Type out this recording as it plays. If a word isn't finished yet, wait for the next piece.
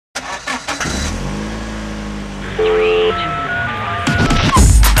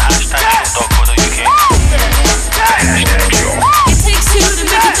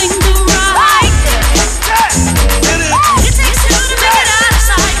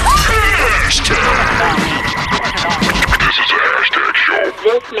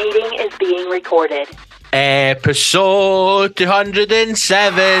recorded. Episode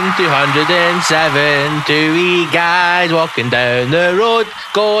 207, two wee guys walking down the road,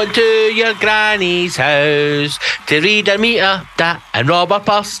 going to your granny's house to read her meter, and rob her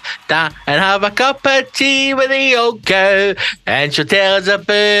purse, and have a cup of tea with the old cow, and she'll tell us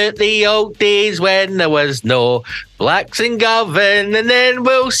about the old days when there was no blacks in govern, and then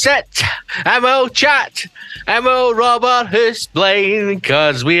we'll sit and we'll chat and we'll rob our house blind,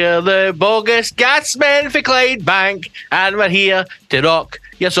 cause we're the bogus gasmen for Clydebank, and we're here to rock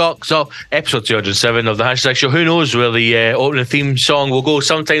your socks. So, episode 207 of the Hashtag Show. Who knows where the opening theme song will go?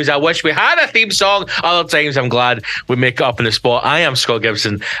 Sometimes I wish we had a theme song, other times I'm glad we make it up in the spot. I am Scott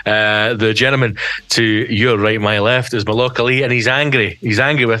Gibson. The gentleman to your right, my left is Malok Ali, and he's angry. He's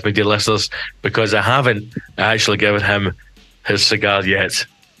angry with me, dear listeners, because I haven't actually given him his cigar yet.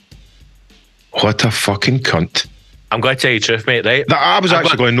 What a fucking cunt. I'm going to tell you the truth, mate, right? I was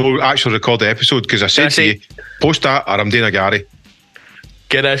actually going to actually record the episode because I said to you, post that or I'm doing a Gary.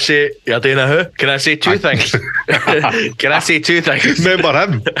 Can I say, you're doing a who? Can I say two things? Can I say two things? Remember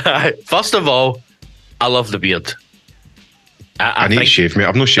him? First of all, I love the beard. I need to shave, mate.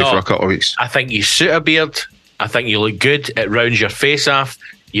 I've not shaved for a couple of weeks. I think you suit a beard. I think you look good. It rounds your face off.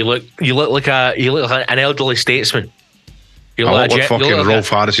 You look like an elderly statesman. I look like fucking Rolf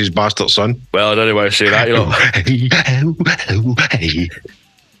Harris's bastard son. Well, I don't know why I say that, you know.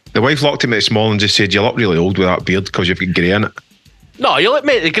 The wife looked at me this morning and just said, "You look really old with that beard because you've got grey in it." No, you look,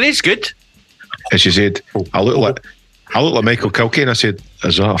 mate, the grey's good. And she said, I look like Michael Kilkey. And I said,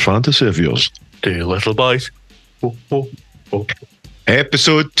 "Is that a fantasy of yours?" Two little boys.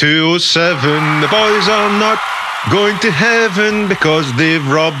 Episode 207. The boys are not going to heaven because they've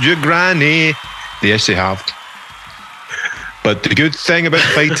robbed your granny. Yes, they have. But the good thing about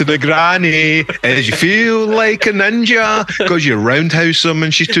fighting a granny is you feel like a ninja because you roundhouse them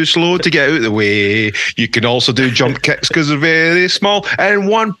and she's too slow to get out of the way. You can also do jump kicks because they're very small, and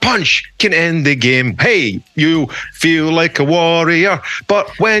one punch can end the game. Hey, you feel like a warrior, but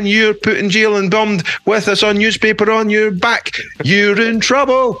when you're put in jail and bummed with a Sun newspaper on your back, you're in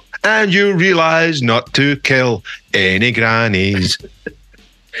trouble and you realise not to kill any grannies.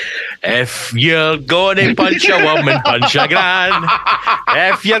 If you're gonna punch a woman, punch a gran.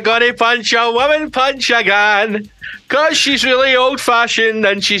 If you're gonna punch a woman, punch a gran. Cause she's really old-fashioned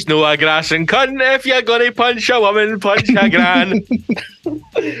and she's no a grassing cunt. If you're gonna punch a woman, punch a gran.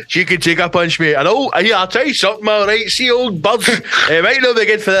 She can take a punch, mate. And I'll tell you something, alright. See old birds, they might not be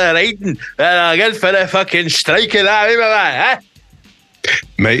good for the riding, they're good for the fucking striking that, remember that, eh?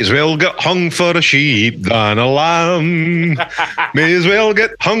 Might as well get hung for a sheep than a lamb. May as well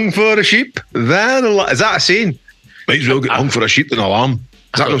get hung for a sheep than a lamb. Is that a saying? Might as well get hung for a sheep than a lamb.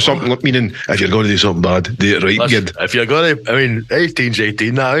 Is that something like meaning if you're going to do something bad, do it right, listen, kid? If you're going to, 18's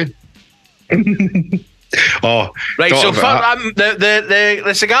 18 now. Oh, right. So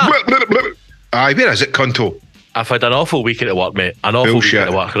the cigar. Aye, where is it, cunto? I've had an awful weekend at work, mate. An awful weekend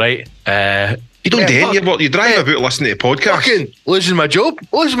at work, right? You don't do any of what you drive about listening to podcasts. Fucking losing my job,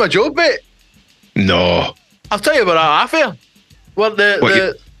 mate. No. I'll tell you about that after. Well,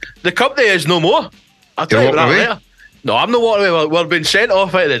 the company is no more. I'll tell you about that later. No, I'm not walking away. We're being sent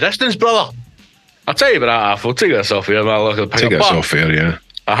off out of the distance, brother. I'll tell you about that after. I'll take this off here, man. Take this off here, yeah.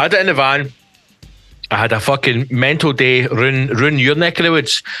 I had it in the van. I had a fucking mental day, run your neck of the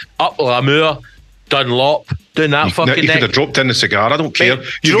woods, up Lamour, Dunlop, doing that fucking You could have dropped in the cigar. I don't care.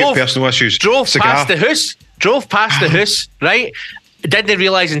 You get personal issues. Drove past the house, right? Didn't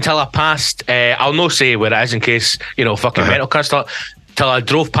realise until I passed, I'll not say where it is in case, fucking mental cunt start, till I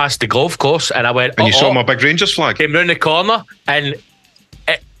drove past the golf course and I went, and you saw my big Rangers flag? Came round the corner and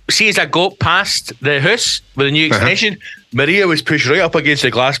see as I got past the house with the new extension, Maria was pushed right up against the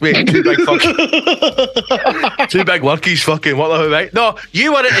glass, mate. Two big workies fucking what the hell, right? No,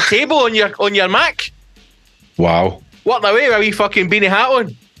 you were at the table on your Mac. Wow. What the way with a wee fucking beanie hat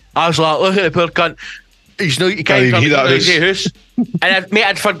on? I was like, look at the poor cunt. You can't come to his house. And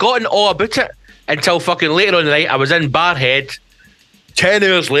I'd forgotten all about it until fucking later on the night. I was in Barhead. 10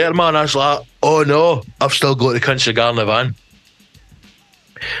 hours later, man, I was like, oh no, I've still got the cunt cigar in the van.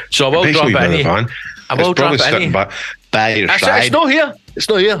 So I will drop it in here. I will drop it in here. By your side. It's not here. It's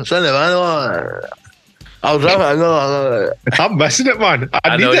in the van. I'll drop it. I'm missing it, man.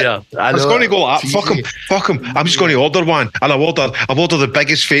 I need it. I was going to go like that. Fuck him. I'm just going to order one. And I've ordered the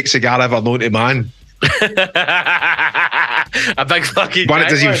biggest fake cigar ever known to man. A big fucking one that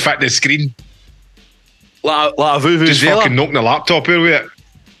doesn't even fit the screen. Like a Vuvuzela. Just fucking knocking the laptop here with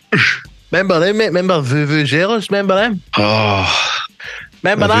it. Remember them, mate? Remember Vuvuzelas? Remember them? Oh.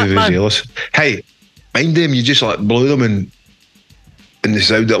 Remember that, man? Hey, mind them, you just like blow them and and they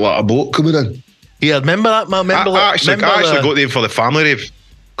sounded like a boat coming in. Yeah, remember that, man? I actually got there for the family rave.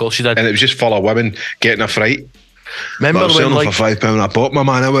 Of course you did. And it was just full of women getting a fright. Remember when for £5 a pop, my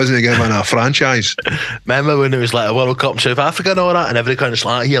man, I wasn't giving a franchise. Remember when it was like a World Cup in South Africa and all that, and every country's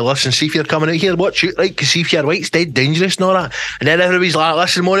like, here, listen, see if you're coming out here, watch it, right? Because see if you're white, it's dead dangerous and all that. And then everybody's like,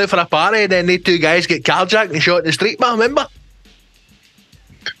 listen, more out for a party, and then they two guys get carjacked and shot in the street, man, remember?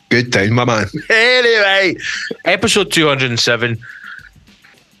 Good time, my man. Anyway, episode 207.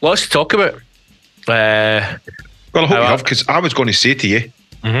 Lots to talk about. Well, I hope you have, because I was going to say to you,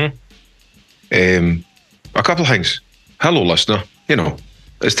 a couple of things. Hello, listener. You know,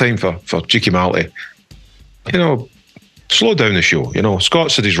 it's time for Cheeky Malty. You know, slow down the show. You know,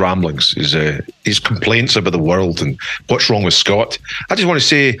 Scott said his ramblings, his complaints about the world and what's wrong with Scott. I just want to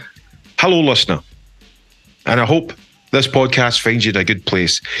say, hello, listener. And I hope this podcast finds you in a good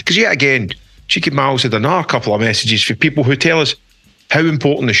place. Because yet again, Cheeky Mal had another couple of messages for people who tell us how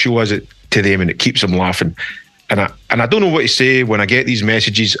important the show is to them and it keeps them laughing. And I don't know what to say when I get these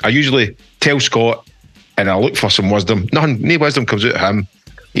messages. I usually tell Scott and I look for some wisdom. No wisdom comes out of him.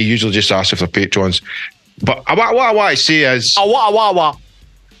 He usually just asks if they're patrons. But what I want to say is... What I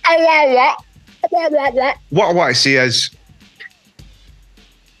want to say is...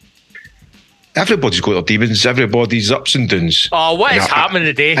 everybody's got their demons. Everybody's ups and downs. Oh, what is happening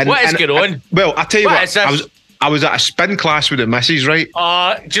today? What is going on? Well, I tell you what, I was at a spin class with the missus, right?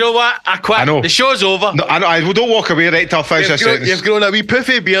 Do you know what? I quit. I know. The show's over. No, I know. I don't walk away right till I finish this sentence. You've grown a wee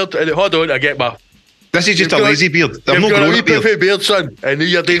puffy beard. Hold on, I get my... This is just a lazy beard. I'm not growing a beard. Puffy beard, son. And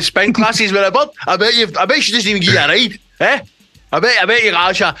you're doing spin classes with a bird. I bet she doesn't even give you a ride. Eh? I bet you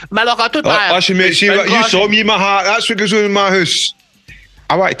actually... Man, look, I don't know. Listen, mate, see, you saw me in my hat. That's what goes on in my house.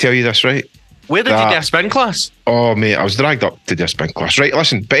 I want to tell you this, right? Where did you do a spin class? Oh, mate, I was dragged up to do a spin class. Right,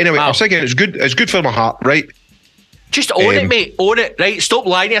 listen. But anyway, I was thinking it's good for my heart, right? Just own it, mate. Own it, right? Stop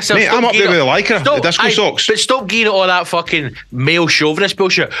lying to yourself. Mate, I'm up there with the Lycra, the disco socks. But stop giving it all that fucking male chauvinist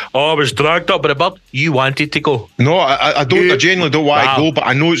bullshit. Oh, I was dragged up by a bird. You wanted to go. No, I don't. I genuinely don't want to go, but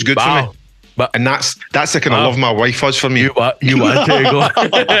I know it's good for me. And that's the kind of love my wife has for me. You want to go.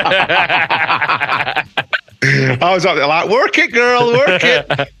 I was up there like, work it, girl, work it.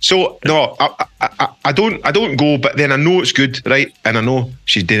 So no, I don't go, but then I know it's good, right? And I know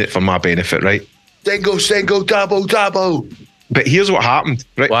she's doing it for my benefit, right? Single, double. But here's what happened,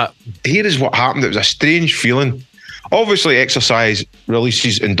 right? What? Here is what happened. It was a strange feeling. Obviously, exercise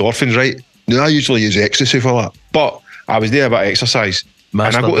releases endorphins, right? Now, I usually use ecstasy for that, but I was there about exercise, and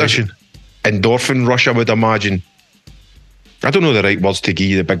I got this endorphin rush, I would imagine. I don't know the right words to give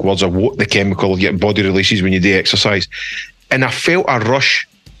you, the big words of what the chemical your body releases when you do exercise. And I felt a rush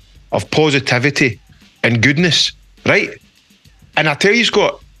of positivity and goodness, right? And I tell you,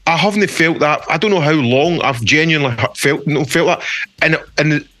 Scott, I haven't felt that. I don't know how long I've genuinely felt that. And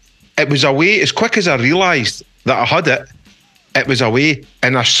it was away as quick as I realised that I had it. It was away,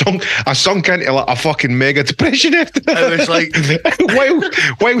 and I sunk into like a fucking mega depression after that. It was like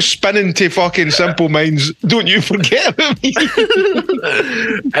while spinning to fucking Simple Minds. Don't you forget about me?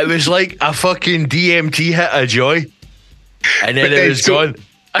 It was like a fucking DMT hit of joy, and then it was gone.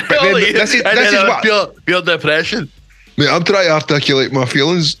 But then this is what pure depression. Mate, I'm trying to articulate my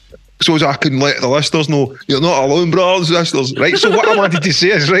feelings so as I can let the listeners know you're not alone, brothers and sisters. Right. So what I wanted to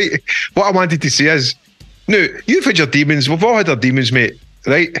say is. No, you've had your demons. We've all had our demons, mate.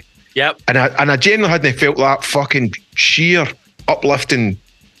 Right? Yep. And I genuinely hadn't felt that fucking sheer uplifting,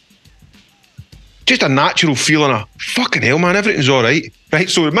 just a natural feeling of fucking hell, man. Everything's all right. Right.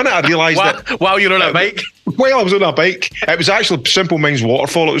 So the minute I realised that while you're on a bike, while I was on a bike, it was actually Simple Minds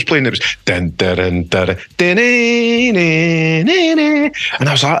Waterfall. It was playing. It was dun, dun, dun, dun, dun, and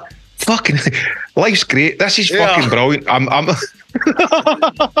I was like, fucking, life's great. This is fucking brilliant. I'm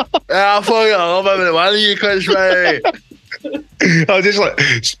I fucking love every one of you, Chris, mate. I was just like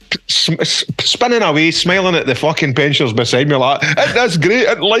spinning away, smiling at the fucking pensioners beside me, like, that's great,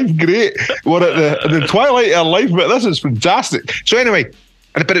 isn't life great? We're at the twilight of life, but this is fantastic. So anyway,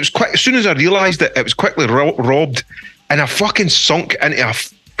 but it was quick. As soon as I realised it was quickly robbed, and I fucking sunk into a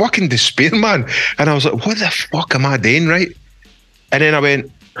fucking despair, man. And I was like, what the fuck am I doing, right? And then I went,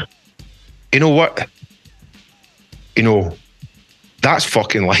 you know what? You know, that's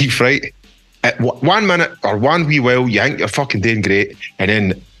fucking life, right? At 1 minute or one wee while, you think you're fucking doing great, and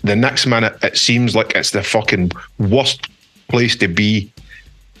then the next minute, it seems like it's the fucking worst place to be.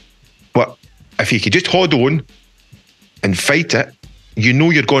 But if you could just hold on and fight it, you know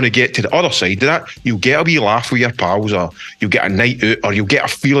you're going to get to the other side of that. You'll get a wee laugh with your pals, or you'll get a night out, or you'll get a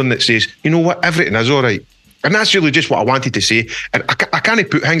feeling that says, you know what, everything is all right. And that's really just what I wanted to say. And I can't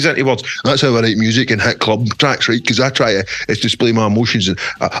put things into words. That's how I write music and hit club tracks, right? Because I try to display my emotions. And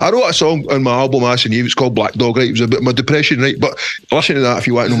I wrote a song on my album, Ass and Eve. It's called Black Dog, right? It was about my depression, right? But listen to that if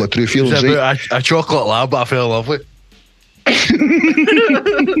you want to know my true feelings, it's right? about a chocolate lab that I fell in love with.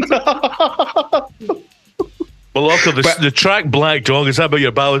 Well, look, the track Black Dog, is that about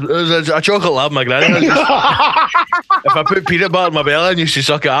your ballad? It's a chocolate lab, my granny. If I put peanut butter in my belly and used to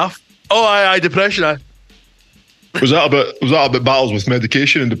suck it off. Oh, aye, depression, aye. Was that about battles with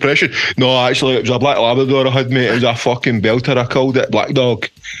medication and depression? No, actually, it was a black Labrador I had, mate. It was a fucking belter. I called it Black Dog.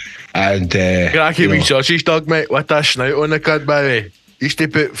 And cracky wee sausage dog, mate, with that snout on the cud, by the way. Used to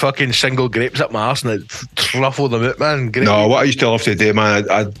put fucking single grapes up my arse and truffle them out, man. Grape. No, what I used to love to do, man,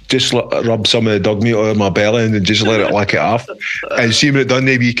 I'd just rub some of the dog meat on my belly and then just let it lick it off. And see when it done,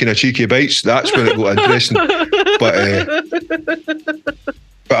 maybe kind of cheeky bites. That's when it got interesting. But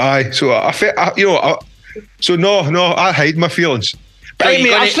aye, so I hide my feelings. But hey,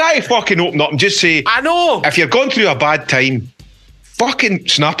 mate, I try to fucking open up and just say, I know. If you're going through a bad time, fucking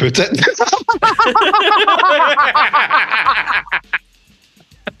snap at it.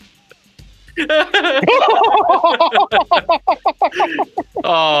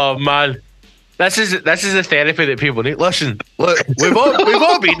 Oh man, this is the therapy that people need. Listen, look, we've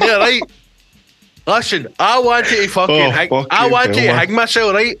all been there, right? Listen, I wanted to hang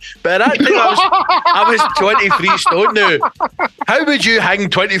myself, right? But at that time I was 23 stone now. How would you hang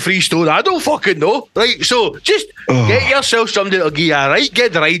 23 stone? I don't fucking know. Right, so just get yourself somebody that'll give you a right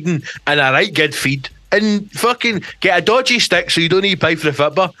good riding and a right good feed. And fucking get a dodgy stick so you don't need to pay for the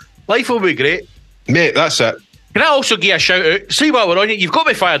football. Life will be great. Mate, that's it. Can I also give a shout out? See while we're on you, you've got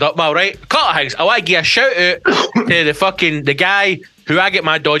me fired up, Mal, right? Couple of things. I want to give a shout out to the guy who I get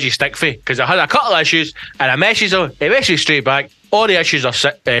my dodgy stick for, because I had a couple of issues and I messaged him. He messaged straight back. All the issues are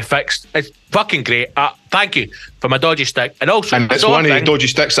fixed. It's fucking great. Thank you for my dodgy stick. And also, it's one of the dodgy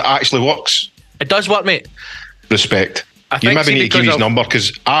sticks that actually works. It does work, mate. Respect. You maybe need to give his number,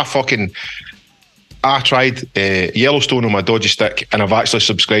 because I tried Yellowstone on my dodgy stick and I've actually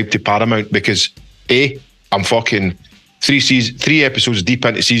subscribed to Paramount because I'm fucking three episodes deep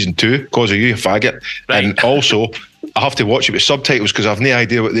into season 2 because of you faggot. Right. And also I have to watch it with subtitles because I've no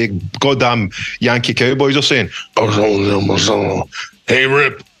idea what the goddamn Yankee Cowboys are saying. Hey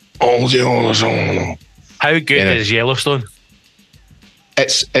Rip, how good is Yellowstone?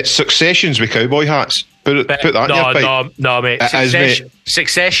 It's Successions with cowboy hats. Put that in your pipe. No, mate.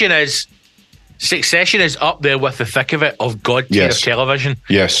 Succession is up there with the thick of it of God tier of television.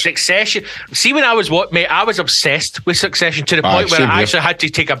 Yes. Succession. See, when I was I was obsessed with Succession to the point where I actually had to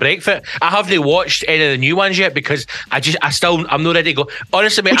take a break for it. I haven't watched any of the new ones yet because I'm not ready to go.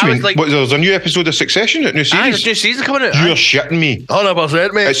 Honestly, mate, there's a new episode of Succession, a new series. There's a new season coming out. You're shitting me.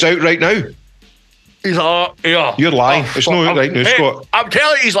 100%, mate. It's out right now. He's like, yeah. You're lying. It's not out right now, Scott. I'm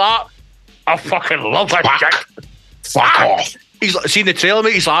telling you, he's like, I fucking love that shit. Fuck off. He's like, seen the trailer,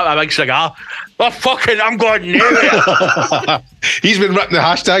 mate. He's like a big cigar. I'm going nowhere. He's been ripping the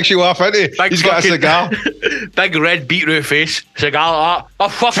hashtag show off, hasn't he? He's got a cigar. Big red beetroot face. Cigar like that.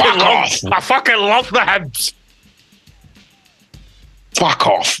 I fucking love the Hibs. Fuck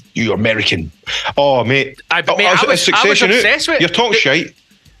off, you American. Oh, mate. I was obsessed with it. You're talking shite.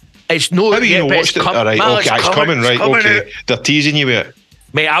 It's no. How have you not watched it? All right, okay, it's coming, right? Okay, they're teasing you with it.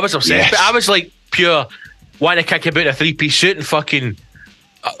 Mate, I was obsessed. But I was like pure wanting to kick about a 3-piece suit and fucking.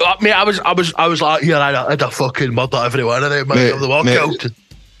 Mate, I was like, yeah, I had a fucking murder everyone in it, man. The walkout.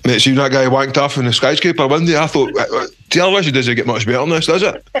 Mate, see that guy wanked off in the skyscraper window. I thought, television doesn't get much better than this, does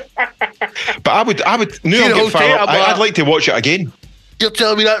it? But I would. I'd like to watch it again. You're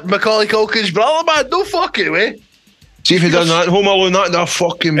telling me that Macaulay Culkin's brother, man? No fucking way. See if he done that Home Alone, that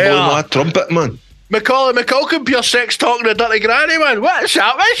fucking blowing that trumpet, man. Macaulay Culkin, pure sex talking to dirty granny, man. What's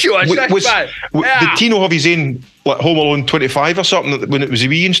that? Did Tino have his own Home Alone 25 or something when it was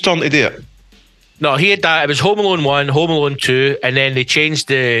Ian's turn to do it? No, he had that. It was Home Alone 1, Home Alone 2, and then they changed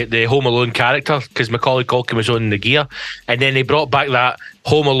the Home Alone character because Macaulay Culkin was on the gear, and then they brought back that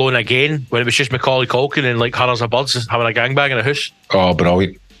Home Alone again when it was just Macaulay Culkin and like Hunters of Birds having a gangbang in a house. Oh,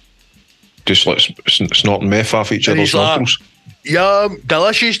 brilliant. Just like snorting meth off each other's nostrils. Yum,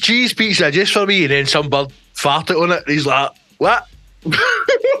 delicious cheese pizza just for me, and then some bird farted on it. He's like, what?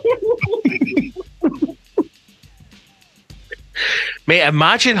 Mate,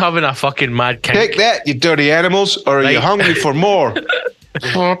 imagine having a fucking mad kink. Take that, you dirty animals, or are you hungry for more?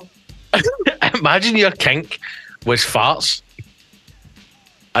 Imagine your kink was farts.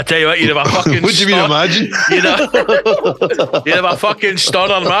 I tell you what, you'd have a fucking What do you mean, imagine? You'd have a fucking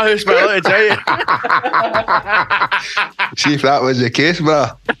stunner in my house, man, let me tell you. See if that was the case, bro.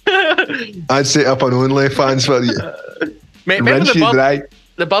 I'd set up an OnlyFans for you. Mate, remember Rinse you dry.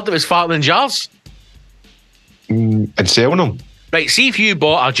 the bird that was farting in jars? And selling them. Right, see if you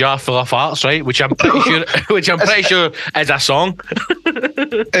bought a jar full of farts, right? Which I'm pretty sure is a song.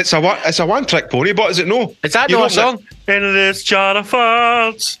 It's a one-trick pony, but is it no? Is that You not a don't song? In this jar of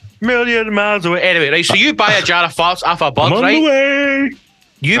farts, million miles away. Anyway, right, so you buy a jar of farts off a bird, I'm on right? the way.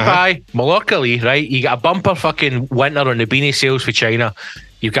 You buy Mallorca Lee, right? You get a bumper fucking winter on the beanie sales for China.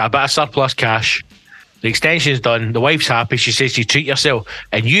 You've got a bit of surplus cash. The extension's done. The wife's happy. She says you treat yourself.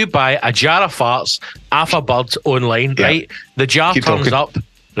 And you buy a jar of farts off a bird online, Yeah. right? The jar Keep turns talking. up,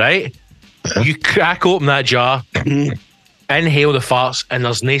 right? You crack open that jar, inhale the farts, and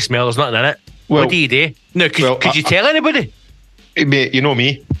there's no smell. There's nothing in it. Well- What do you do? No, could you tell anybody? Hey, mate, you know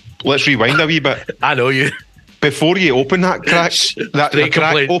me. Let's rewind a wee bit. I know you. Before you open that crack, Straight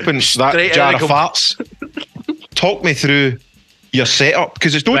open that Straight jar of into farts, talk me through your setup,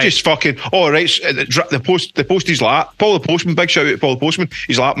 because it's not Right. just fucking, the post he's like that. Paul the Postman, big shout out to Paul the Postman.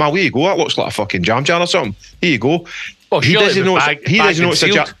 He's like, man, where you go? That looks like a fucking jam jar or something. Here you go. Oh, He surely doesn't the know bag- he doesn't bag know it's a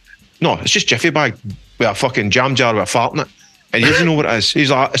jar. concealed. No, it's just Jiffy bag with a fucking jam jar with a fart in it. And he doesn't know what it is. He's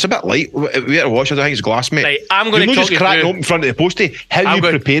like, it's a bit light. We had to wash it. I think it's glass, mate. Right, I'm gonna You're not talk just you cracking through- open in front of the postie. How I'm you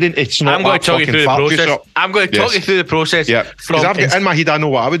going- preparing? It's not I'm going that to talk you fucking through the fart juice process. up. I'm going to talk Yes. you through the process Yeah, from in my head, I know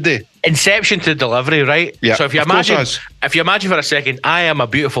what I would do. inception to delivery, right? Yeah, So if you of course imagine, it is. for a second, I am a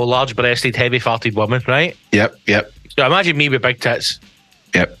beautiful, large-breasted, heavy-farted woman, right? Yep. So imagine me with big tits.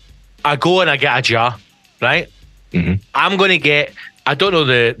 I go and I get a jar, right? Mm-hmm. I'm going to get. I don't know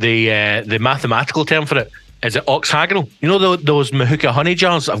the mathematical term for it. Is it octagonal? You know those Mahuka honey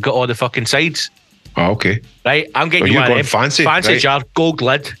jars that have got all the fucking sides, Oh, okay. right? I'm getting Oh, you you're one of going them. fancy, fancy right. jar, gold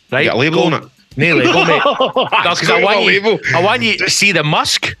lid, right? You got a label Gold- on it? No label, mate. No, because I got want a you. label. I want you to see the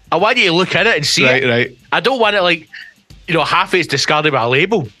musk. I want you to look at it and see it. Right. I don't want it like, half it's discarded with a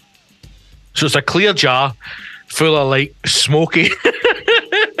label. So it's a clear jar full of like smoky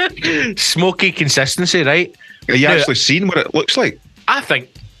consistency, right? Are you Now, actually seen what it looks like? I think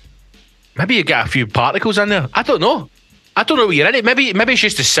maybe you get a few particles in there. I don't know. I don't know what you're in it. Maybe it's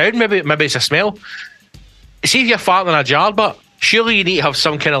just the sound. Maybe it's a smell. See if you're farting in a jar, but surely you need to have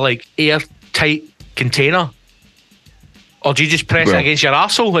some kind of like airtight container. Or do you just press it Well, against your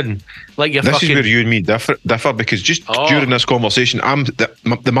arsehole and like you're This fucking... is where you and me differ because just Oh. during this conversation,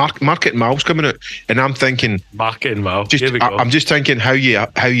 the market mouth's coming out, and I'm thinking, Marketing, well. just Here we go. I'm just thinking how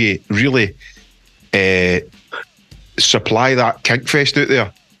you really supply that kink fest out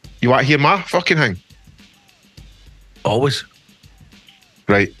there. You want to hear my fucking thing? Always.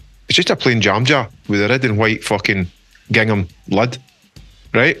 Right. It's just a plain jam jar with a red and white fucking gingham lid.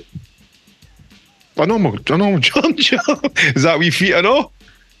 Right? A normal jam jar. Is that wee feet? I know.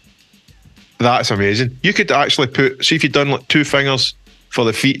 That's amazing. You could actually see if you'd done like 2 fingers for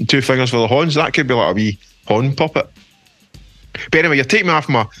the feet and 2 fingers for the horns, that could be like a wee horn puppet. But anyway, you're taking me off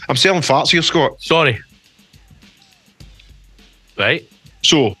I'm selling farts here, Scott. Sorry. Right?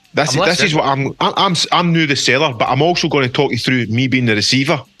 So this is what I'm new the seller, but I'm also going to talk you through me being the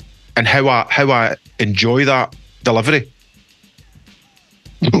receiver and how I enjoy that delivery.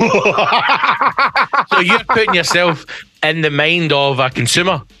 So you're putting yourself in the mind of a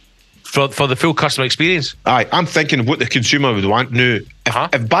consumer for the full customer experience. Aye, I'm thinking of what the consumer would want now.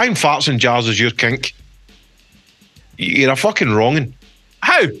 If buying farts in jars is your kink, you're a fucking wrongin'.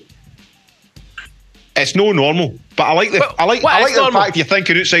 How? It's no normal, but I like the fact you're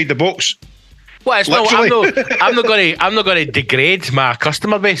thinking outside the box. Well, it's not. Literally. I'm not going to degrade my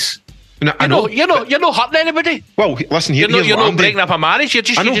customer base. I know. You're not hurting anybody. Well, listen here. You're here's what not I'm breaking doing. up a marriage. You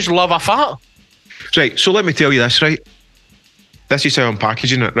just love a fart. Right. So let me tell you this. Right. This is how I'm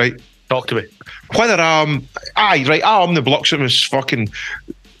packaging it. Right. Talk to me. Whether I'm the Bluximus fucking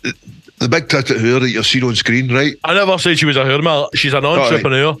the big titted hair that you're seeing on screen, right? I never said she was a hermit. She's an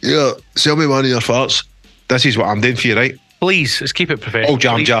entrepreneur. Right. Yeah, sell me one of your farts. This is what I'm doing for you, right? Please, let's keep it professional. Oh,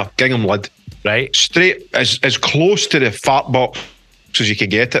 jam jar, gingham lid, right? Straight as close to the fart box as you can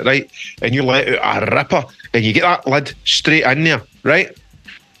get it, right? And you let out a ripper, and you get that lid straight in there, right?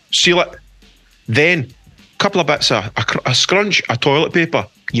 Seal it. Then a couple of bits of a scrunch of toilet paper.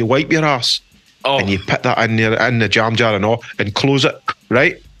 You wipe your ass, and you put that in there in the jam jar and all, and close it,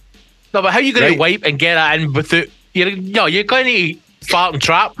 right? No, but how are you going to wipe and get that in without? You're going to fart and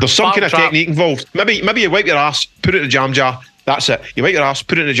trap. There's some kind of technique involved. Maybe you wipe your ass, put it in the jam jar. That's it. You wipe your ass,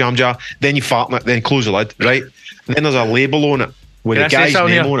 put it in the jam jar, then you fart in it, then close the lid, right? And then there's a label on it with the guy's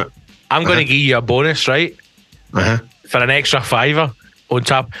name on it. I'm going to give you a bonus, right? For an extra £5 on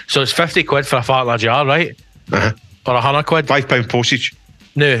tap. So it's 50 quid for a fart in a jar, right? Uh-huh. Or 100 quid. £5 postage.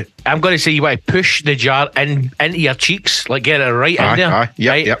 No, I'm going to say you want to push the jar into your cheeks, like get it right in there. Yep,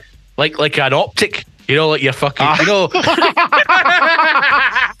 right? yep. Like an optic, you know, like you're fucking, you know.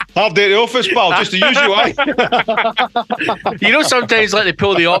 Hard day at the office, pal, just the usual, aye. You know, sometimes like they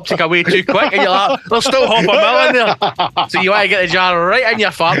pull the optic away too quick and you're like, there's still half a mil in there. So you want to get the jar right in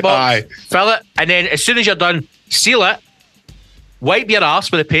your fart box, Aye. fill it, and then as soon as you're done, seal it, wipe your arse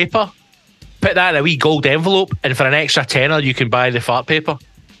with a paper, put that in a wee gold envelope, and for an extra tenner you can buy the fart paper.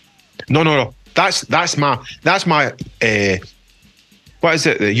 No. That's my what is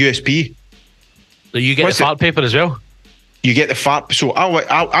it? The USP. So you get What's the fart paper as well. You get the fart. So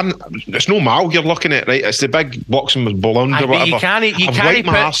I'm. It's no mal you're looking at, right? It's the big boxing with balloons or whatever. You can't I've put wiped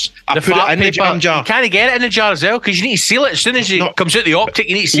my arse, I the put fart it in the paper. jam jar. You can't get it in the jar as well because you need to seal it as soon as it comes out the optic.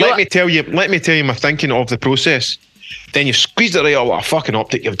 You need to seal Let it. me tell you my thinking of the process. Then you've squeezed it right out of a fucking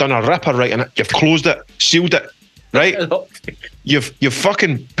optic. You've done a ripper right in it. You've closed it, sealed it, right? You've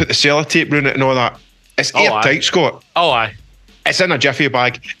fucking put the sellotape around it and all that. It's airtight, Scott. Oh, aye. It's in a jiffy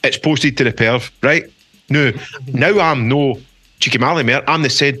bag. It's posted to the perv, right? Now I'm no cheeky Mally Mare. I'm the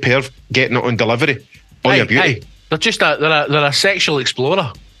said perv getting it on delivery. Oh, your beauty. They're just they're a sexual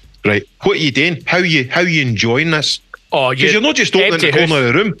explorer. Right. What are you doing? How you enjoying this? Oh, Because you're not just opening the corner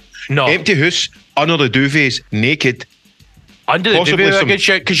of the room. No. Empty house, under the duvets, naked. Under the Possibly duvet, some- a good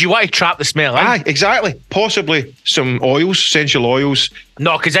shout because you want to trap the smell in. Aye, exactly. Possibly some oils, essential oils.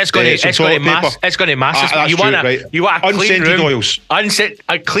 No, because it's going some to toilet paper. It's going to mass. That's you true, want right. you want a clean Unscented room. oils.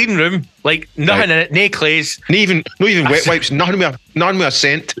 A clean room, like nothing in it, no clays. Not even wet wipes. Nothing with a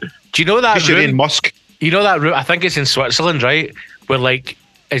scent. Do you know that Just your own room? musk. You know that room? I think it's in Switzerland, right? Where like,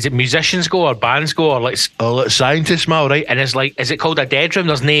 is it musicians go or bands go or like scientists smell, right? And it's like, is it called a dead room?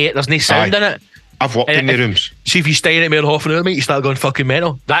 There's no sound Aye. in it. I've walked in the rooms. See if you stay in it more than half an hour, mate, you start going fucking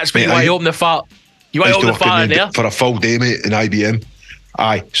mental. That's when Mate, you want I- to open the fart. You want to Used open the walk fart in in there. for a full day, mate, in IBM.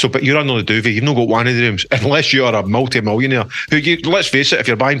 Aye. So, but you're under the duvet. You've not got one of the rooms, unless you are a multi-millionaire. Let's face it, if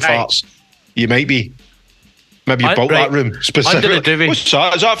you're buying farts, you might be. Maybe you built that room specifically. Under the duvet. What's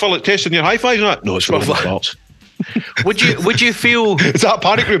that? Is that for like testing your hi-fis and that? No, it's for my farts. Would you feel? Is that a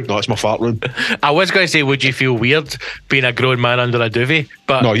panic room? No, it's my fart room. I was going to say, would you feel weird being a grown man under a duvet?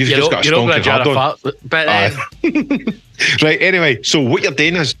 But No, you've just got a you're not stonking gonna jar hard a on. fart. But Right. Anyway, so what you're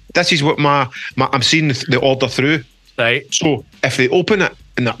doing is this is what my I'm seeing the order through. right. So if they open it,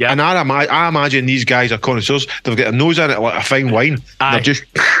 and I imagine these guys are connoisseurs. They've got their nose in it like a fine wine. Aye. They're just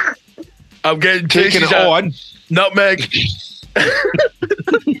I'm getting taking it all in. Nutmeg,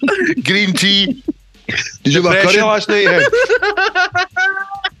 green tea. Did you have a curry Depression. last night?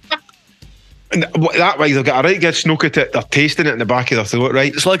 And that way they've got a right good snook at it. They're tasting it in the back of their throat,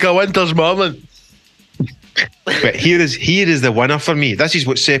 right? It's like a winter's morning. But here is the winner for me. This is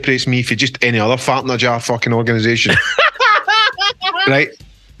what separates me from just any other fart in a jar fucking organisation. Right?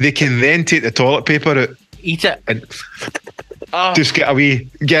 They can then take the toilet paper out Eat it. and Oh, just get a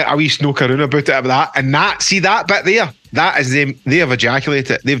wee snook around about it about that. And that bit there, that is them. They have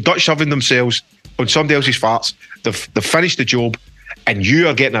ejaculated. They've Dutch oven themselves on somebody else's farts. They've finished the job, and you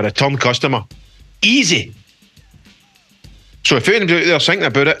are getting a return customer. Easy. So if anybody's out there thinking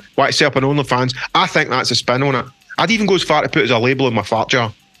about it, want to set up an OnlyFans, I think that's a spin on it. I'd even go as far to put as a label in my fart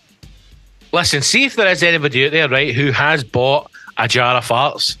jar. listen, see if there is anybody out there, right, who has bought a jar of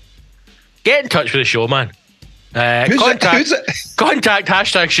farts. Get in touch with the show, man. Contact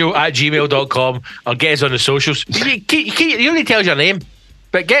 #show@gmail.com or get us on the socials. You only tells your name,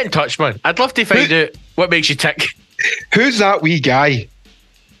 but get in touch, man. I'd love to find out what makes you tick. Who's that wee guy?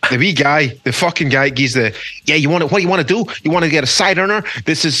 The wee guy, the fucking guy, he's what do you want to do? You want to get a side earner?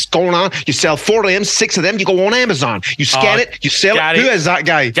 This is going on. You sell 4 of them, 6 of them, you go on Amazon. You scan it, you sell Gary. it. Who is that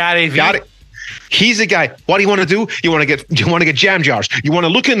guy? Gary V. He's the guy. What do you want to do? You want to get jam jars. You want to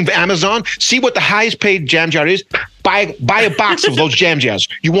look in Amazon, see what the highest paid jam jar is, buy a box of those jam jars.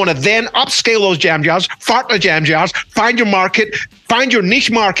 You want to then upscale those jam jars, fart the jam jars, find your market, find your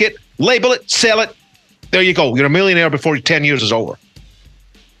niche market, label it, sell it. There you go. You're a millionaire before 10 years is over.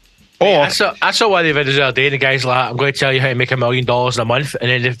 Or I saw one of the videos the other day, and the guy's like, I'm going to tell you how to make $1 million in a month.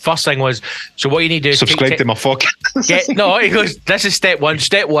 And then the first thing was, so what you need to do is subscribe to my fuck. he goes, this is step one.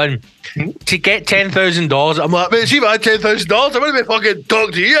 Step one, to get $10,000. I'm like, man, see if I had $10,000, I'm going to be fucking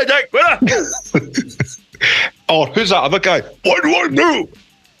talking to you, Dick. Or who's that other guy? What do you want to do?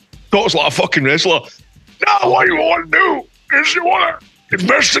 Talks like a fucking wrestler. No, what you want to do is you want to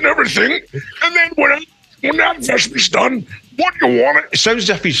invest in everything, and then when that investment's done, what you want it sounds as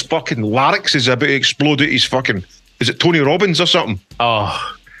if his fucking larynx is about to explode out his fucking. Is it Tony Robbins or something?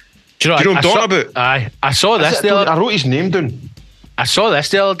 Oh, do you know what I'm talking about? I saw this the other. I wrote his name down. I saw this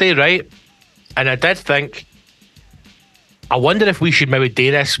the other day, right? And I did think, I wonder if we should maybe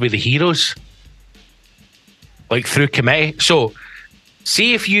do this with the heroes, like through committee. So,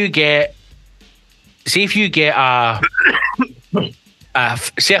 see if you get a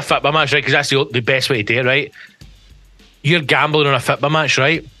say a football match, right? Because that's the best way to do it, right? You're gambling on a football match,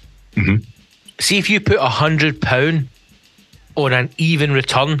 right? Mm-hmm. See if you put £100 on an even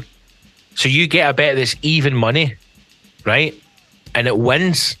return, so you get a bet that's even money, right? And it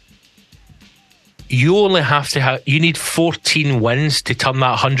wins. You only have to have. You need 14 wins to turn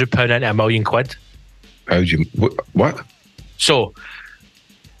that £100 into £1 million. How do you what? So,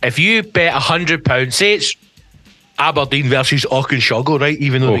 if you bet £100, say it's Aberdeen versus Auchenshoggle, right?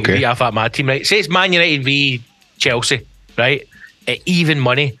 Even though they can beat half that mad team, right? Say it's Man United v Chelsea, right? At even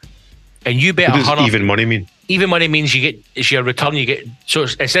money, and you bet What does 100. even money mean? Even money means you get, it's your return. You get, so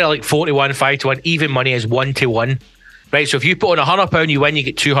it's, instead of like 41, 5-1, even money is 1-1, right? So if you put on £100, you win, you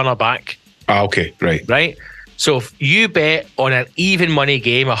get 200 back. Ah, okay, right. Right. So if you bet on an even money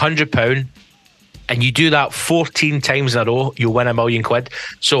game, £100, and you do that 14 times in a row, you'll win £1 million.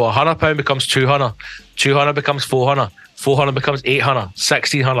 So £100 becomes 200, 200 becomes 400, 400 becomes 800,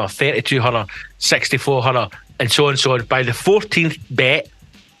 1600, 3200, 6400, and so on and so on. By the 14th bet,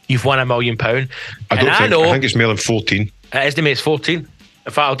 you've won £1 million. I think it's more than 14. It is, it's 14. In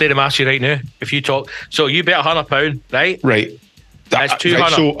fact, I'll do the maths you right now. If you talk, so you bet £100, right? Right. That's 200.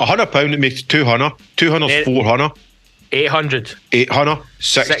 Right, so £100 it makes 200. 200 is 400. 800. 800.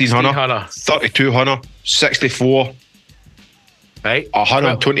 1600. 3200. 64. Right.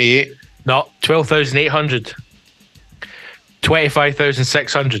 128. No, 12,800.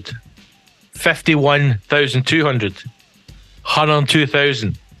 25,600. 51,200.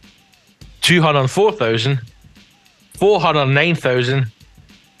 102,000. 204,000. 409,000.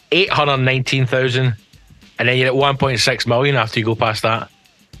 819,000. And then you're at 1.6 million after you go past that.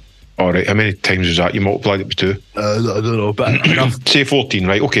 All right, how many times is that? You multiplied it by 2? I don't know, but enough. Say 14,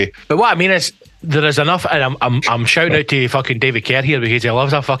 right? Okay. But what I mean is, there is enough, and I'm shouting out to fucking David Kerr here because he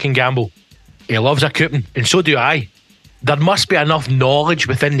loves a fucking gamble. He loves a coupon, and so do I. There must be enough knowledge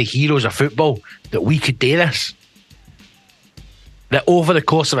within the heroes of football that we could do this. That over the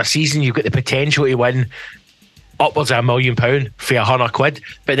course of a season, you've got the potential to win upwards of £1 million for £100.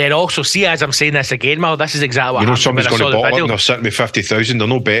 But then also, see, as I'm saying this again, Mal, this is exactly what happened. Somebody's going to bottle it and they're sitting with 50,000. They're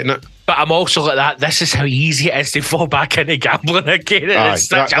not betting it. But I'm also like that. This is how easy it is to fall back into gambling again. It's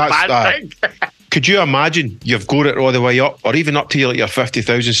such a bad thing. Could you imagine you've got it all the way up, or even up to your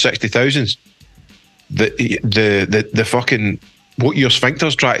 50,000, 60,000s? The fucking what your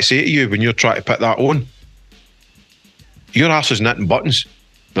sphincter's trying to say to you when you're trying to put that on. Your ass is knitting buttons.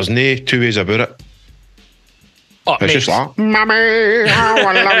 There's no two ways about it. Oh, it's just like, Mommy, how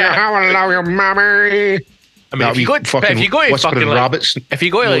I love you, Mommy. I mean, if you go to fucking rabbits, if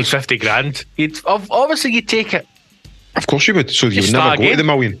you go to like 50 grand, obviously you'd take it. Of course you would. So you would never go to the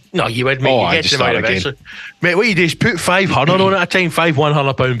million. No, you would, mate. You get to the million eventually. Mate, what you do is put 500 on it at a time, 5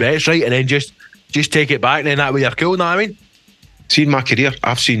 £100 bets, right, and then just take it back, and then that way you're cool. Know what I mean? See, in my career,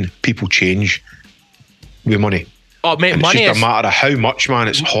 I've seen people change with money. Oh, mate, and money it's just a matter of how much, man.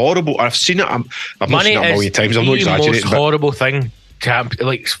 It's horrible. I've seen it. I've not seen it a million times. I'm not exaggerating. It's the most horrible thing to happen.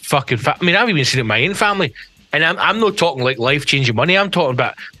 Like fucking. I mean, I've even seen it in my own family, and I'm not talking like life changing money. I'm talking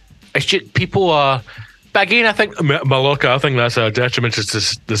about it's just people are. But again, I think Mallorca, I think that's a detriment to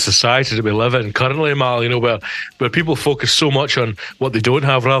the society that we live in currently, Mal. You know, where people focus so much on what they don't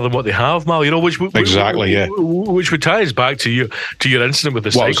have rather than what they have, Mal. You know, which would tie us back to your incident with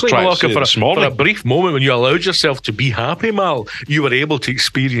the cycling, Mallorca. For a brief moment when you allowed yourself to be happy, Mal, you were able to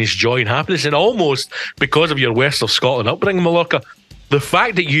experience joy and happiness, and almost because of your West of Scotland upbringing, Mallorca, the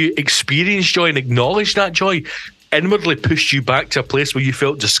fact that you experienced joy and acknowledged that joy inwardly pushed you back to a place where you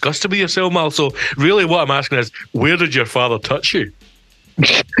felt disgusted with yourself, Mal. So really what I'm asking is, where did your father touch you? He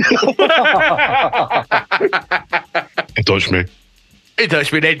touched me. He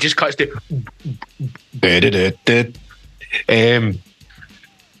touched me, then just cuts to...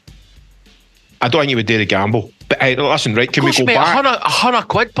 I don't think you would dare to gamble. But listen, right, can we go back?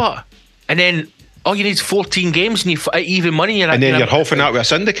 £100, but... And then all you need is 14 games and you even money. And then you're halving out with a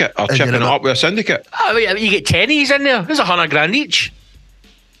syndicate or chipping it up with a syndicate. I mean, you get tennies in there. There's £100 each.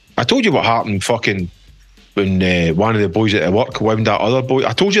 I told you what happened fucking when one of the boys at work wound that other boy.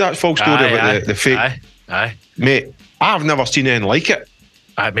 I told you that false story about the fake. Aye. Mate, I've never seen anything like it.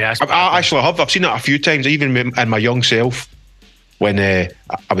 I mean, I actually have. I've seen it a few times, even in my young self, when I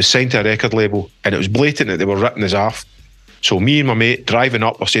was signed to a record label and it was blatant that they were ripping us off. So me and my mate driving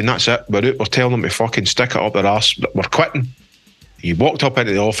up, we're saying, that's it, we're out, we're telling them to fucking stick it up their arse, we're quitting. He walked up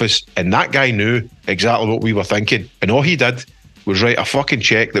into the office and that guy knew exactly what we were thinking. And all he did was write a fucking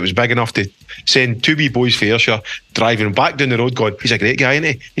cheque that was big enough to send 2 wee boys for Ayrshire driving back down the road going, he's a great guy,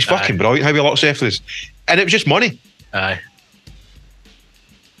 isn't he? He's fucking brilliant, how he looks after us. And it was just money. Aye.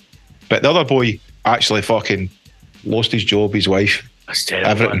 But the other boy actually fucking lost his job, his wife, That's terrible,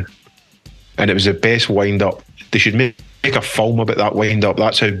 everything. man. And it was the best wind-up. They should make a film about that wind-up.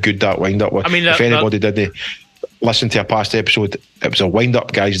 That's how good that wind-up was. I mean, if anybody didn't listen to a past episode, it was a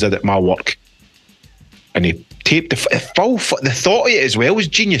wind-up guys did at my work. And he taped the full. The thought of it as well was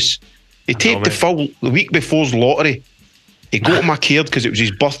genius. He taped the full the week before's lottery. He got him a card because it was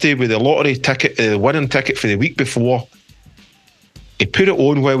his birthday with the lottery ticket, the winning ticket for the week before. He put it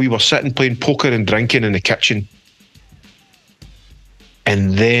on while we were sitting playing poker and drinking in the kitchen.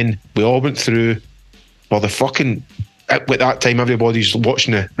 And then we all went through. Well, the fucking at that time everybody's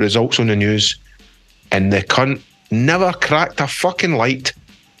watching the results on the news, and the cunt never cracked a fucking light.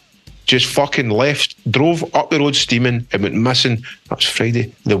 Just fucking left, drove up the road steaming and went missing. That was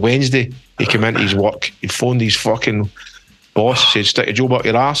Friday. The Wednesday, he came into his work. He phoned his fucking boss, said, stick a job up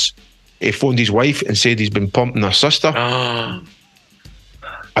your ass. He phoned his wife and said he's been pumping her sister. I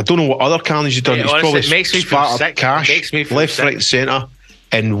don't know what other carnage he's done. Yeah, he's honestly, probably it makes me feel spattered sick. cash, It makes me feel left, sick. right and centre.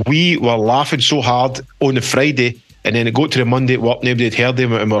 And we were laughing so hard on the Friday, and then it got to the Monday at work, nobody had heard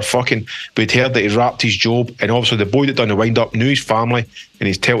him, and we'd heard that he wrapped his job, and obviously the boy that done the wind-up knew his family, and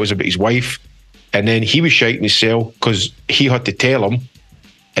he's told us about his wife, and then he was shiting his cell because he had to tell him,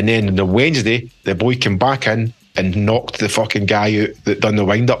 and then on the Wednesday, the boy came back in and knocked the fucking guy out that done the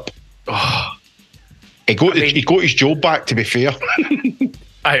wind-up. He got his job back, to be fair.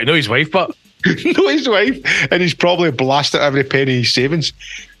 I don't know his wife, but Know his wife, and he's probably blasted every penny of his savings.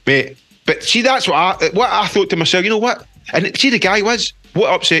 But see, that's what I thought to myself. You know what? And see, the guy was. What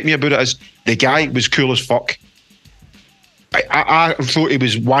upset me about it is the guy was cool as fuck. I thought he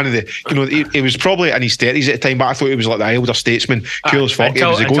was one of the. You know, he was probably in his 30s at the time, but I thought he was like the elder statesman, cool as fuck. He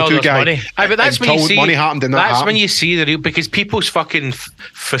was a go-to guy. Aye, but that's when you see money happened, and that's happened. when you see the real, because people's fucking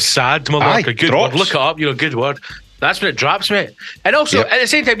facade, like a good drops. word. Look it up, good word. That's when it drops, mate. And also, at the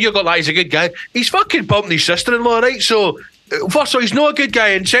same time, you got that he's a good guy. He's fucking pumping his sister-in-law, right? So, first of all, he's not a good guy,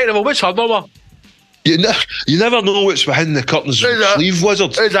 and second of all, what's her number? You never know what's behind the curtains. Sleeve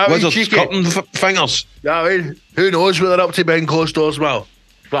wizards, curtain fingers. Yeah, I mean, who knows what they're up to behind closed doors, well.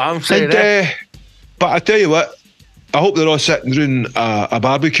 But I'm saying but I tell you what, I hope they're all sitting around a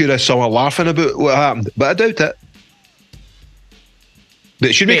barbecue this summer laughing about what happened, but I doubt it.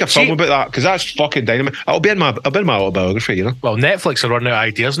 They should make a film about that, because that's fucking dynamite. I'll be in my autobiography, you know. Well, Netflix are running out of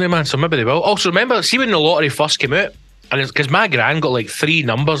ideas now, man, so maybe they will. Also, remember, see when the lottery first came out, and it's because my gran got like 3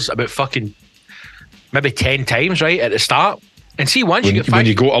 numbers about fucking maybe 10 times, right, at the start. And see, once you get when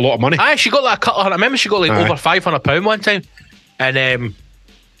you got a lot of money. She got like a couple. I remember she got like over £500 one time. And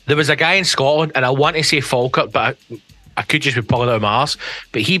there was a guy in Scotland, and I want to say Falkirk, but I could just be pulling it out of my arse.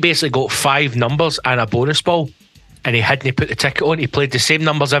 But he basically got 5 numbers and a bonus ball. And he hadn't put the ticket on. He played the same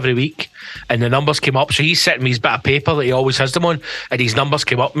numbers every week, and the numbers came up. So he's sitting with his bit of paper that he always has them on, and his numbers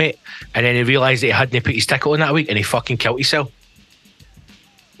came up, mate. And then he realised that he hadn't put his ticket on that week, and he fucking killed himself.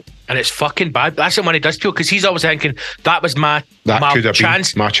 And it's fucking bad. That's what money does to you, because he's always thinking that was my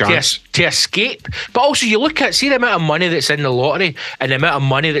chance to escape. But also, you look at, see the amount of money that's in the lottery, and the amount of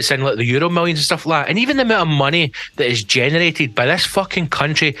money that's in like the Euro Millions and stuff like that, and even the amount of money that is generated by this fucking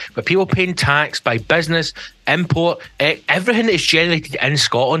country, by people paying tax, by business, import, everything that is generated in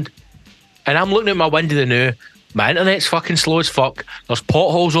Scotland. And I'm looking at my window now, my internet's fucking slow as fuck, there's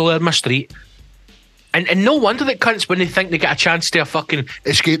potholes all over my street. And no wonder that cunts, when they think they get a chance to fucking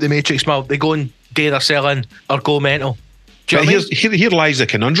escape the Matrix, they go and do their selling or go mental. Do you know what I mean? Here lies the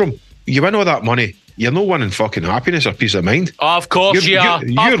conundrum. You win all that money, you're not winning fucking happiness or peace of mind. Of course you are.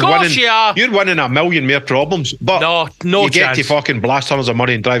 Of course you are. You're winning a million more problems. But no you chance. Get to fucking blast tons of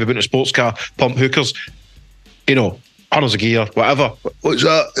money and drive about in a sports car, pump hookers, you know, hundreds of gear, whatever. What's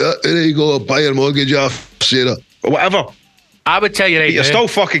that? There you go, buy your mortgage off, Sarah. Whatever. I would tell you right now. You're still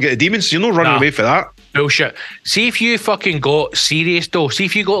fucking getting demons. You're not running away for that. Bullshit. See if you fucking got serious though. See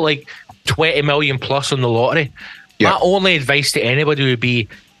if you got like 20 million plus on the lottery. My only advice to anybody would be,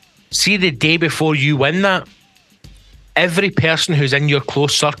 see the day before you win that, every person who's in your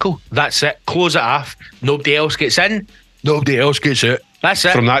close circle, that's it. Close it off. Nobody else gets in. Nobody else gets out. That's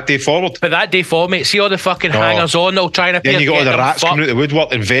it. From that day forward. But that day forward, mate. See all the fucking hangers on. They'll try and appear. Then you got all the rats coming out the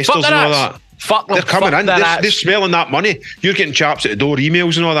woodwork, investors and all that. Fuck them. They're coming in. They're smelling that money. You're getting chaps at the door,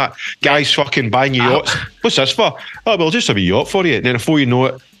 emails and all that. Guys fucking buying you yachts. What's this for? Oh, well, just a wee yacht for you. And then before you know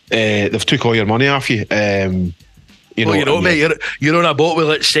it, they've took all your money off you. You know, well, you know, mate, you're on a boat with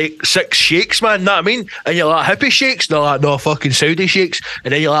like six sheikhs, man, know what I mean? And you're like, hippie sheikhs, they're like, no, fucking Saudi sheikhs.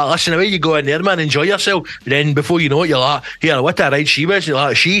 And then you're like, listen, away you go in there, man, enjoy yourself. And then before you know it, you're like, here, what a ride she was. You're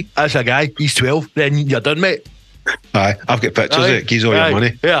like, that's a guy, he's 12. Then you're done, mate. Aye, I've got pictures of it. Gives all your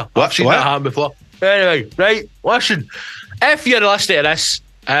money. Yeah, I've seen that happen before. Anyway, right, listen, if you're listening to this,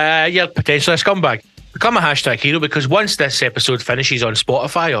 you're potentially a scumbag. Become a hashtag hero, because once this episode finishes on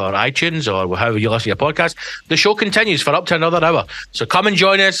Spotify or iTunes or however you listen to your podcast, the show continues for up to another hour. So come and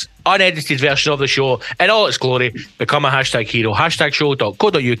join us, unedited version of the show in all its glory. Become a hashtag hero,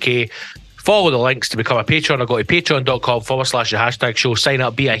 hashtagshow.co.uk. Follow the links to become a patron or go to patreon.com/the hashtag show. Sign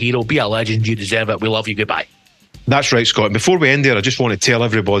up, be a hero, be a legend. You deserve it. We love you. Goodbye. That's right, Scott. Before we end there, I just want to tell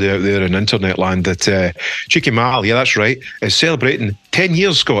everybody out there in internet land that Cheeky Mal, yeah, that's right, is celebrating 10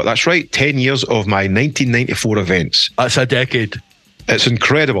 years, Scott. That's right, 10 years of my 1994 events. That's a decade. It's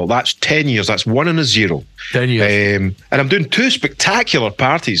incredible. That's 10 years. That's 1 and a 0. 10 years. And I'm doing 2 spectacular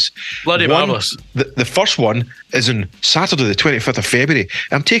parties. Bloody marvellous. The first one is on Saturday, the 25th of February.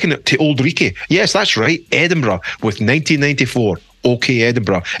 I'm taking it to Old Reekie. Yes, that's right, Edinburgh with 1994. OK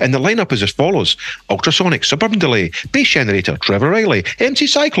Edinburgh. And the lineup is as follows: Ultrasonic, Suburban Delay, Bass Generator, Trevor Riley, MC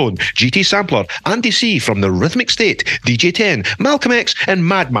Cyclone, GT Sampler, Andy C from the Rhythmic State, DJ 10, Malcolm X, and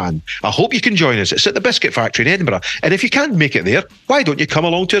Madman. I hope you can join us. It's at the Biscuit Factory in Edinburgh. And if you can't make it there, why don't you come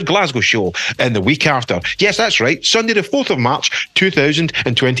along to our Glasgow show in the week after? Yes, that's right, Sunday the 4th of March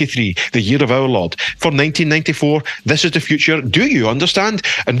 2023, the year of our Lord. For 1994, this is the future. Do you understand?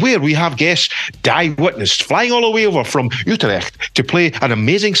 And where we have guests, Die Witness, flying all the way over from Utrecht to play an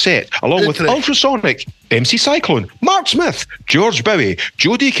amazing set, along with Ultrasonic, MC Cyclone, Mark Smith, George Bowie,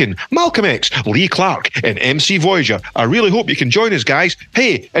 Joe Deacon, Malcolm X, Lee Clark, and MC Voyager. I really hope you can join us, guys.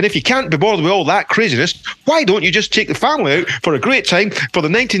 Hey, and if you can't be bothered with all that craziness, why don't you just take the family out for a great time for the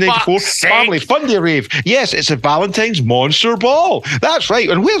 1994 Family Fun Day Rave? Yes, it's a Valentine's Monster Ball. That's right.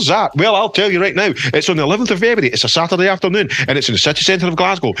 And where's that? Well, I'll tell you right now. It's on the 11th of February. It's a Saturday afternoon, and it's in the city centre of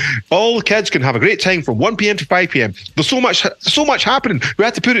Glasgow. All the kids can have a great time from 1 p.m. to 5 p.m. There's so much happening. We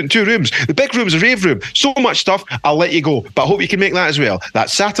had to put it in 2 rooms. The big room's a rave room. So much stuff. I'll let you go, but I hope you can make that as well.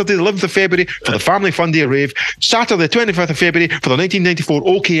 That's Saturday, the 11th of February for the Family Fun Day Rave. Saturday, the 25th of February for the 1994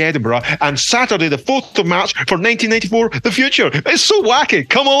 OK Edinburgh, and Saturday, the 4th of March for 1994 The Future. It's so wacky.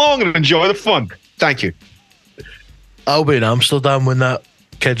 Come along and enjoy the fun. Thank you. I'll be in Amsterdam when that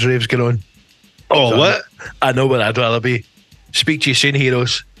kids' rave's going on. Oh, what? I know where I'd rather be. Speak to you soon,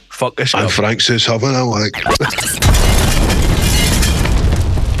 heroes. Fuck this And up. Frank says, having a like.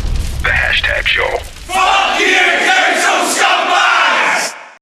 The hashtag show. Fuck you, Council Scum!